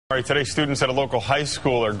All right, today students at a local high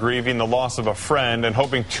school are grieving the loss of a friend and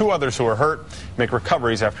hoping two others who are hurt make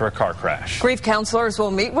recoveries after a car crash. Grief counselors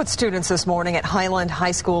will meet with students this morning at Highland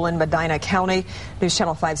High School in Medina County. News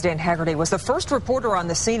Channel 5's Dan Haggerty was the first reporter on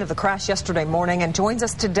the scene of the crash yesterday morning and joins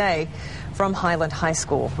us today from Highland High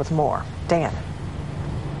School with more. Dan.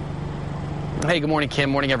 Hey, good morning, Kim.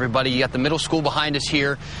 Morning, everybody. You got the middle school behind us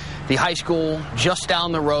here. The high school just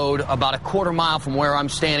down the road, about a quarter mile from where I'm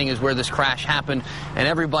standing, is where this crash happened, and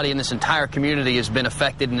everybody in this entire community has been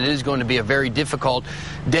affected, and it is going to be a very difficult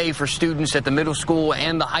day for students at the middle school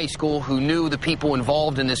and the high school who knew the people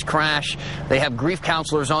involved in this crash. They have grief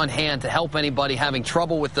counselors on hand to help anybody having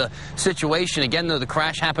trouble with the situation. Again, though, the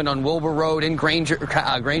crash happened on Wilbur Road in Granger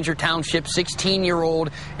Township.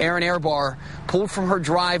 16-year-old Erin Airbar pulled from her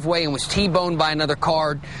driveway and was T-boned by another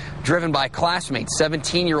car driven by a classmate,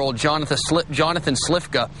 17-year-old Jonathan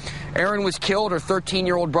Slifka. Erin was killed. Her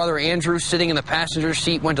 13-year-old brother Andrew, sitting in the passenger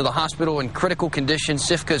seat, went to the hospital in critical condition.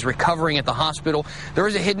 Slifka is recovering at the hospital. There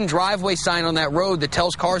is a hidden driveway sign on that road that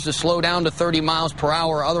tells cars to slow down to 30 miles per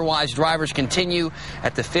hour. Otherwise, drivers continue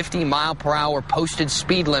at the 50-mile-per-hour posted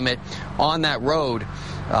speed limit on that road.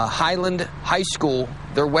 Highland High School,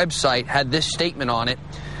 their website, had this statement on it.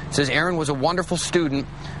 It says, Erin was a wonderful student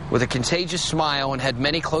with a contagious smile and had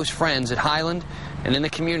many close friends at Highland and in the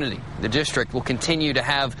community. The district will continue to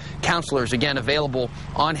have counselors, again, available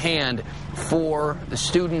on hand for the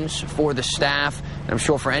students, for the staff, and I'm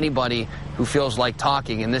sure for anybody who feels like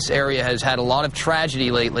talking. And this area has had a lot of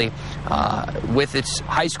tragedy lately with its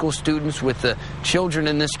high school students, with the children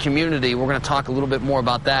in this community. We're going to talk a little bit more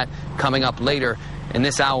about that coming up later in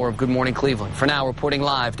this hour of Good Morning Cleveland. For now, reporting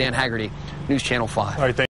live, Dan Haggerty, News Channel 5. All right,